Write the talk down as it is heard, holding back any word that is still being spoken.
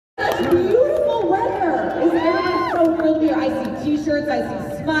beautiful weather. Isn't everybody so thrilled here? I see t-shirts, I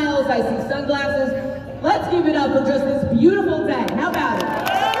see smiles, I see sunglasses. Let's give it up for just this beautiful day. How about it?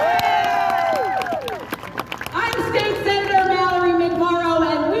 I'm State Senator Mallory McMorrow,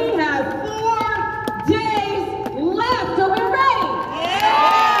 and we have 4 days left. Are we ready?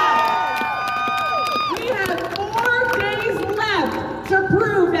 Yeah! We have 4 days left to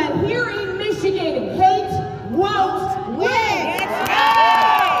prove that here in Michigan, hate won't win. We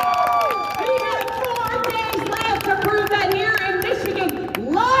have 4 days left to prove that here in Michigan,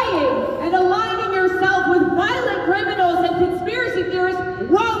 lying and aligning yourself with violent criminals and conspiracy theorists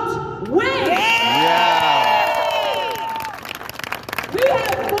won't win. We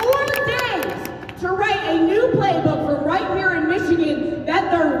have 4 days to write a new playbook from right here in Michigan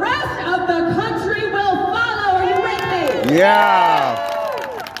that the rest of the country will follow. Are you ready? Yeah.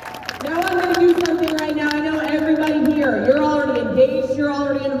 Now I'm going to do something right now. I know everybody here, you're already engaged, you're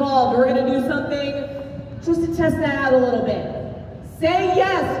already involved. We're going to do something just to test that out a little bit. Say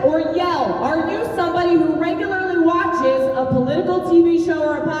yes or yell. Are you somebody who regularly watches a political TV show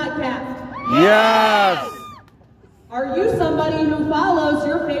or a podcast? Yes. Are you somebody who follows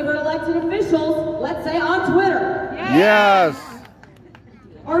your favorite elected officials, let's say on Twitter? Yes.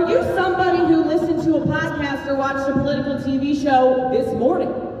 Are you somebody who listened to a podcast or watched a political TV show this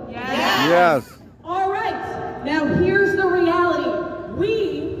morning? Yes. All right. Now here's the reality.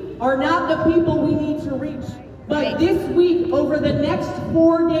 We are not the people we need to reach. But this week, over the next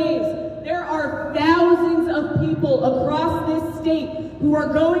 4 days, there are thousands of people across this state who are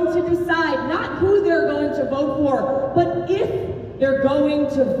going to decide not who they're going to vote for, but if they're going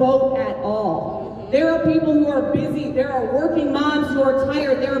to vote at all. There are people who are busy. There are working moms who are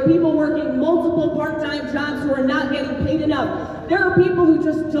tired. There are people working multiple part-time jobs who are not getting paid enough. There are people who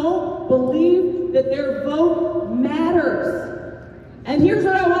just don't believe that their vote matters. And here's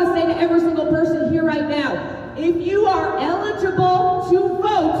what I want to say to every single person here right now. If you are eligible to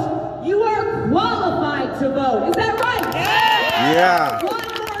vote, you are qualified to vote. Is that right? Yeah. One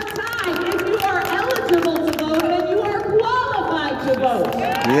more time. If you are eligible to vote, then you are qualified to vote.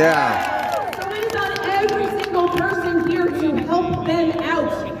 Yeah. So it is on every single person here to help them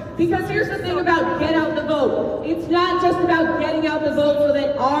out. Because here's the thing about get out the vote. It's not just about getting out the vote so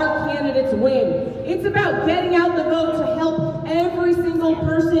that our candidates win. It's about getting out the vote to help every single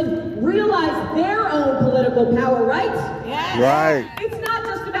person realize their own political power, right? Yes. Right. It's not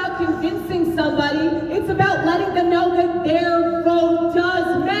just about convincing somebody. It's about letting them know that their vote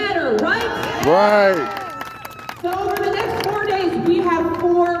does matter, right? Right. So over the next 4 days, we have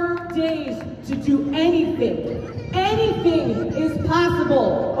 4 days to do anything. Anything is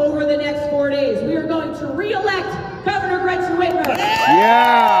possible over the next 4 days. We are going to re-elect Governor Gretchen Whitmer.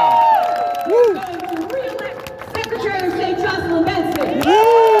 Yeah. We're going to re-elect Secretary of State Jocelyn Benson.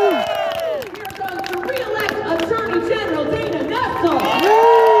 Woo. We are going to re-elect Attorney General Dana Nessel.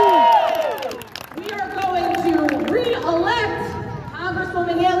 Woo. We are going to re-elect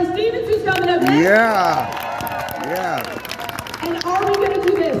Congresswoman Haley Stevens, who's coming up next. Yeah. Yeah. And are we going to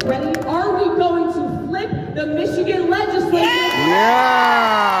do this? Ready? Are we going to flip the Michigan legislature?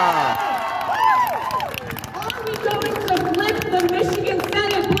 Yeah. Are we going to flip the Michigan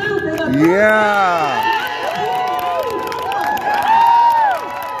Senate blue for the first Yeah.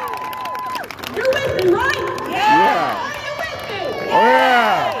 You're with me, right? Yeah. Are you with me? Oh,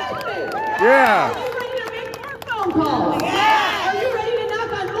 yeah. Yeah. Are you ready to make more phone calls? Are you ready to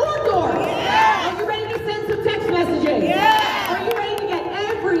knock on more doors? Are you ready to send some text messaging? Are you ready to get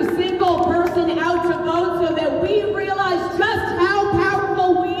every single person out to vote so that we realize just how powerful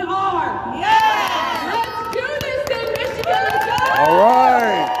we are? Let's do this thing, Michigan. Let's go! All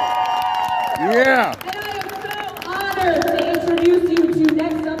right. Yeah. And I am so honored to introduce you to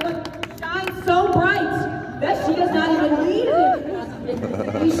next somebody who shines so bright that she does not even need it.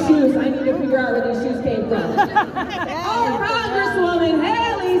 These shoes, I need to figure out where these shoes came from. Our Congresswoman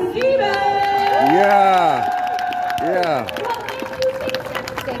Haley Stevens! Yeah. Yeah. Well,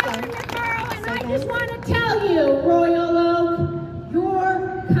 thank you, and I just want to tell you, Royal Oak, your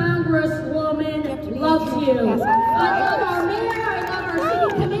Congresswoman loves you. I love our mayor, I love our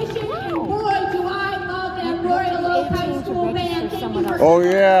city commission, and boy, do I love that Royal Oak High School band. Thank you for Oh,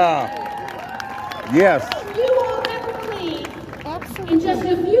 yeah. Yes. you will never believe in just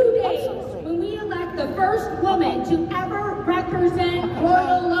a few days when we elect the first woman to ever represent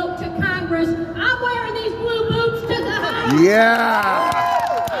Royal Oak to Congress. I'm wearing these blue boots to the House. Yeah.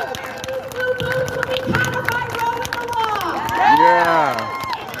 These blue boots will be codified road in the law. Yeah.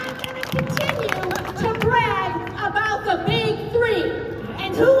 And I'm going to continue to brag about the big three.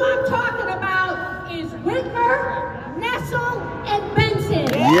 And who I'm talking about is Whitmer, Nessel, and Benson.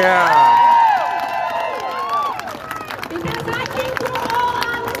 Yeah. Because I think we're all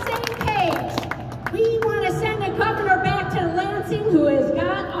on the same page. We want to send a governor back to Lansing who has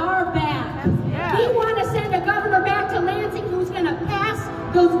got our back. We want to send a governor back to Lansing who's going to pass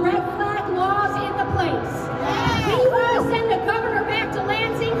those red flag laws into place. We want to send a governor back to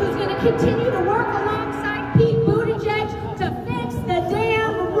Lansing who's going to continue to work alongside Pete Buttigieg to fix the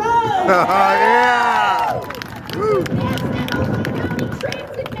damn road. Yeah. Woo. That's that Oakland County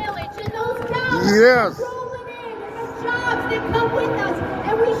Transit Village and those dollars Yes. rolling in and the jobs that come with us,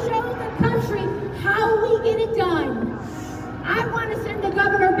 and we show the country how we get it done. I want to send the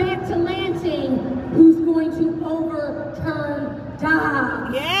governor back to Lansing who's going to overturn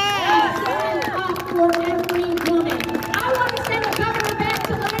Dobbs. And stand up for every woman. I want to send a governor back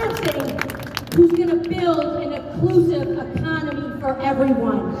to Lansing who's going to build an inclusive economy for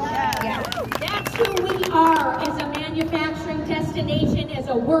everyone. That's who we are as a manufacturing destination, as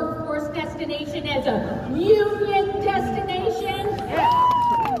a workforce destination, as a union destination.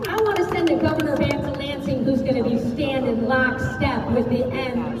 I want to send a governor back to Lansing who's going to be standing lockstep with the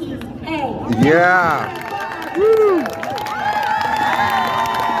MEA. Yeah. Woo.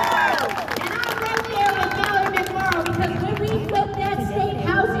 And I'm right there with Mallory McMorrow because when we flip that state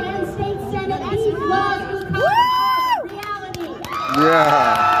house and state senate, these laws become reality. Yeah.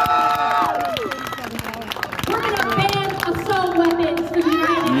 We're going to ban assault weapons for the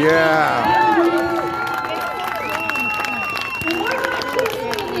United States. Yeah. And we're not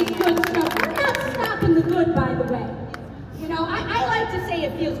doing this good stuff. We're not stopping the good, by the way. You know, I like to say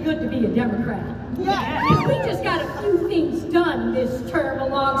it feels good to be a Democrat. Because we just got a few things done this term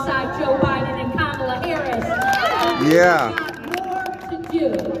alongside Joe Biden and Kamala Harris. Yeah. We've got more to do.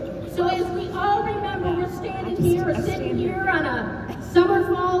 So as we all remember, we're standing here or sitting here on a summer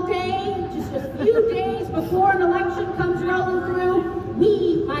fall day, just a few days before an election comes rolling through.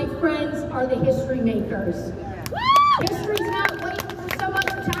 We, my friends, are the history makers. History's not waiting for some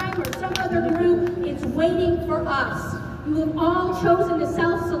other time or some other group. It's waiting for us. You have all chosen to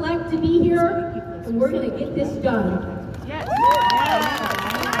self-select to be here, and we're going to get this done. I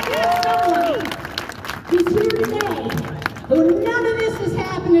have someone who's here today who none of this is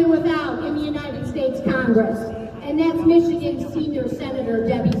happening without in the United States Congress, and that's Michigan Senior Senator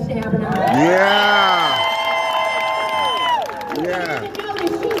Debbie Stabenow. Yeah. You Yeah. need to know that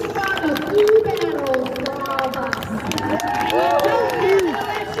she's fought a few battles for all of us. We don't have an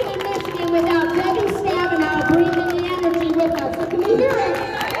election in Michigan without Debbie Stabenow bringing the energy with us. So can we hear it?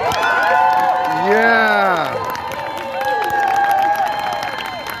 Yeah.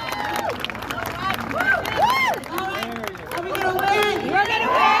 Are we gonna win? We're gonna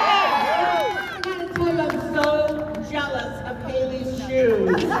win! I gotta tell you, I'm so jealous of Haley's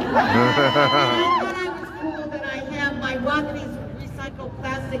shoes. I thought I was cool that I have my Rockies recycled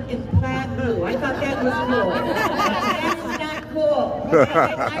plastic in plaid blue. I thought that was cool. That's not cool.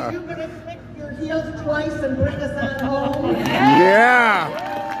 Are you gonna fix your heels twice and bring us on home? Yeah.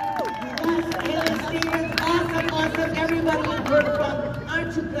 Yes, Haley Stevens, awesome. Everybody you've heard from.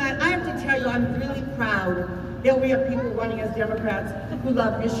 Aren't you glad? I have to tell you, I'm really proud that we have people running as Democrats who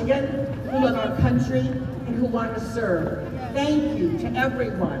love Michigan, who love our country, and who want to serve. Thank you to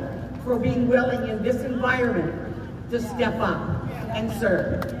everyone for being willing in this environment to step up and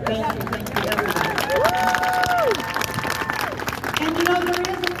serve. Thank you, everybody. And you know,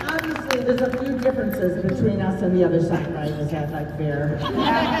 there's a few differences between us and the other side, right? Is that like fair?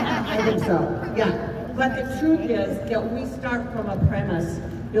 I think so, yeah. But the truth is that we start from a premise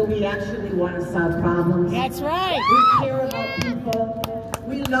that we actually want to solve problems. That's right. We care about people.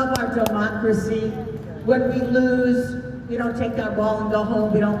 We love our democracy. When we lose, we don't take our ball and go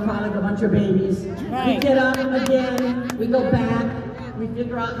home. We don't cry like a bunch of babies. Right. We get up again. We go back. We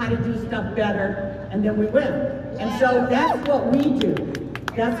figure out how to do stuff better, and then we win. And so that's what we do.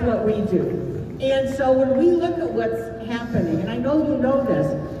 That's what we do. And so when we look at what's happening, and I know you know this,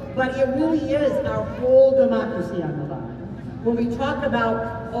 but it really is our whole democracy on the line. When we talk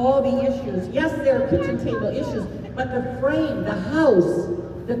about all the issues, yes, there are kitchen table issues, but the frame, the house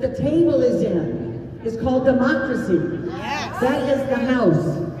that the table is in is called democracy. Yes. That is the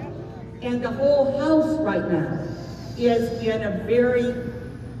house. And the whole house right now is in a very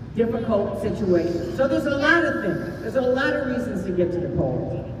difficult situation. So there's a lot of things. There's a lot of reasons to get to the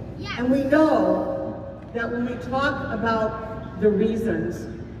polls. And we know that when we talk about the reasons,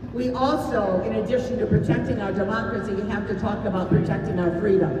 we also, in addition to protecting our democracy, have to talk about protecting our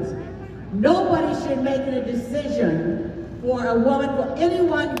freedoms. Nobody should make a decision for a woman, for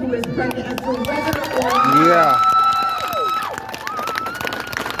anyone who is pregnant, as a resident or not. Yeah.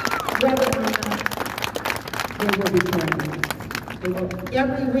 Whether or not they will be pregnant.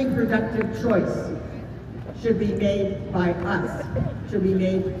 Every reproductive choice should be made by us, should be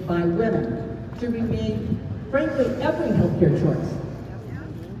made by women, should be made, frankly, every healthcare choice.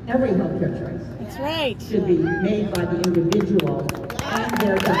 Every healthcare choice. That's right. Should be made by the individual and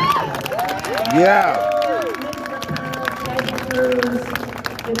their doctor. Yeah.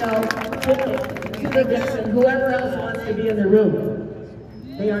 You know, Peter Dixon, whoever else wants to be in the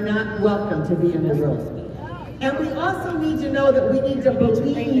room, they are not welcome to be in the room. And we also need to know that we need to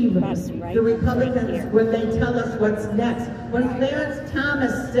believe the Republicans when they tell us what's next. When Clarence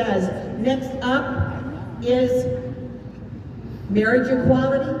Thomas says, next up is marriage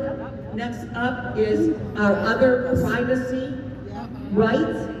equality, next up is our other privacy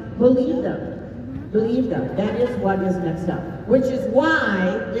rights, believe them. Believe them. That is what is next up. Which is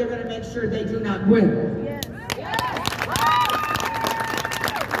why they're going to make sure they do not win. Yes.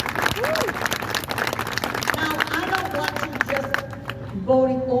 Now, I don't want you just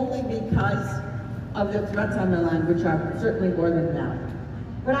voting only because of the threats on the line, which are certainly more than valid.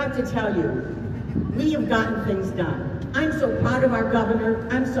 But I have to tell you, we have gotten things done. I'm so proud of our governor.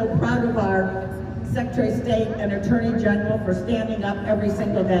 I'm so proud of our Secretary of State and Attorney General for standing up every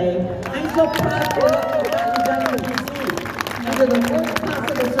single day. I'm so proud of what we've gotten done in D.C. under the worst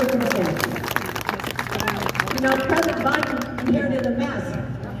possible circumstances. You know, President Biden inherited a mess.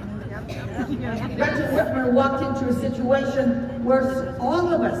 Gretchen Whitmer walked into a situation where all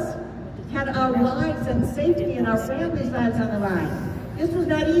of us had our lives and safety and our families' lives on the line. This was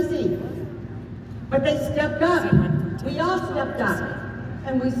not easy. But they stepped up. We all stepped up.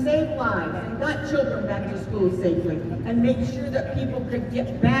 And we saved lives and got children back to school safely and made sure that people could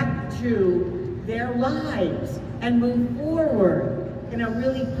get back to their lives and move forward in a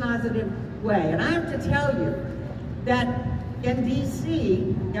really positive way. And I have to tell you that in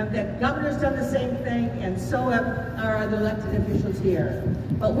D.C., the governor's done the same thing, and so have our other elected officials here.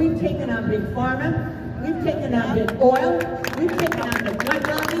 But we've taken on big pharma, we've taken on big oil, we've taken on the drug